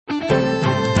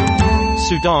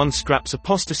Sudan scraps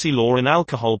apostasy law and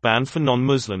alcohol ban for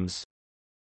non-Muslims.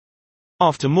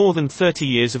 After more than 30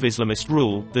 years of Islamist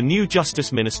rule, the new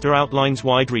justice minister outlines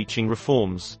wide-reaching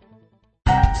reforms.